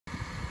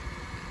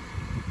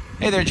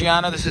Hey there,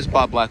 Giana. This is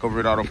Bob Black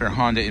over at Auto Fair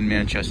Honda in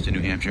Manchester,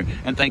 New Hampshire.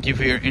 And thank you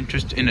for your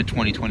interest in a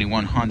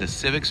 2021 Honda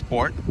Civic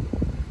Sport.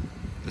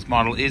 This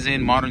model is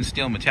in modern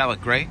steel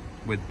metallic gray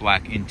with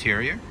black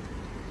interior.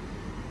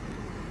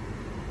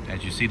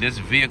 As you see, this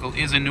vehicle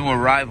is a new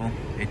arrival.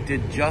 It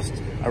did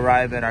just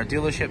arrive at our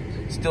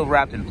dealership, still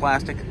wrapped in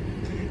plastic.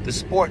 The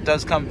Sport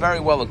does come very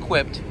well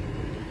equipped.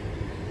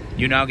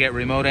 You now get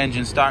remote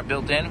engine start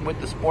built in with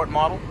the Sport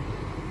model.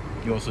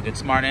 You also get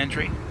smart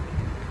entry,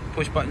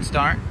 push button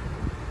start.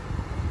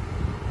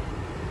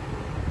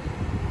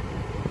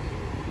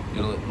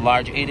 A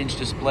large 8-inch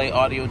display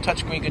audio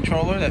touchscreen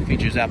controller that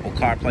features Apple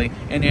CarPlay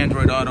and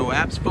Android Auto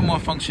apps for more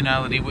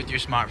functionality with your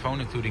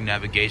smartphone, including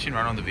navigation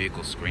right on the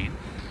vehicle screen.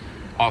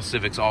 All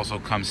Civics also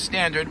come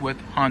standard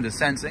with Honda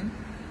sensing.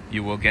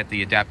 You will get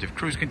the adaptive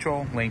cruise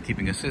control, lane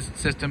keeping assist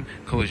system,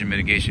 collision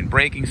mitigation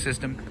braking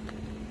system.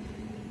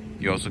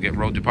 You also get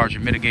road departure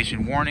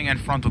mitigation warning and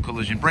frontal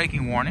collision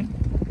braking warning.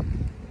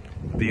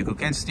 The vehicle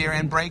can steer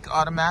and brake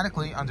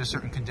automatically under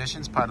certain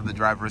conditions, part of the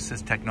driver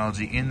assist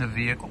technology in the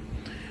vehicle.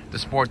 The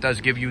Sport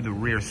does give you the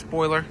rear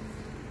spoiler,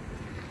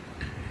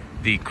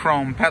 the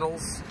chrome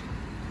pedals,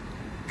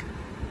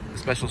 the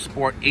special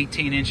Sport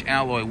 18-inch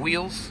alloy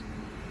wheels.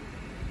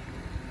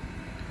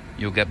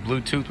 You'll get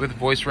Bluetooth with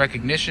voice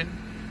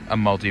recognition, a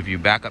multi-view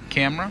backup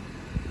camera,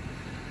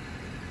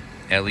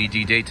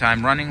 LED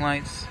daytime running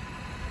lights,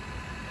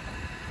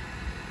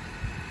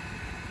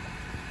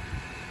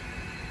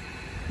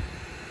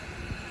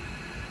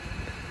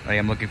 I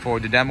am looking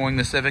forward to demoing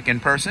the Civic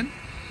in person.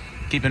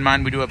 Keep in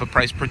mind, we do have a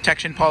price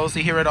protection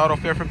policy here at Auto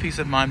Fair for peace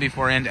of mind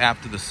before and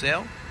after the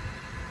sale.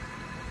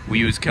 We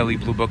use Kelley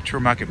Blue Book True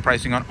Market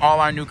pricing on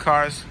all our new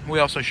cars. We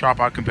also shop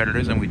our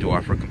competitors, and we do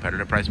offer a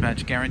competitor price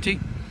match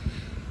guarantee.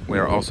 We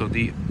are also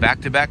the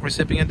back-to-back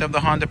recipient of the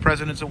Honda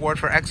President's Award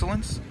for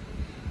Excellence.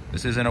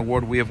 This is an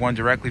award we have won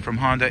directly from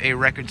Honda a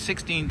record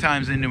 16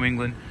 times in New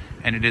England,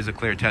 and it is a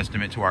clear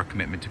testament to our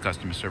commitment to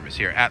customer service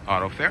here at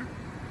Auto Fair.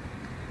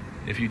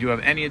 If you do have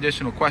any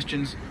additional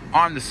questions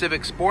on the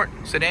Civic Sport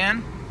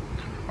sedan,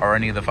 or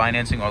any of the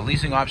financing or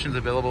leasing options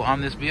available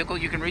on this vehicle,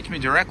 you can reach me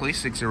directly,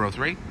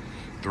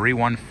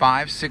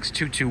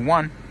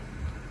 603-315-6221.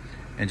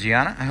 And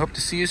Giana, I hope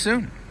to see you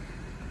soon.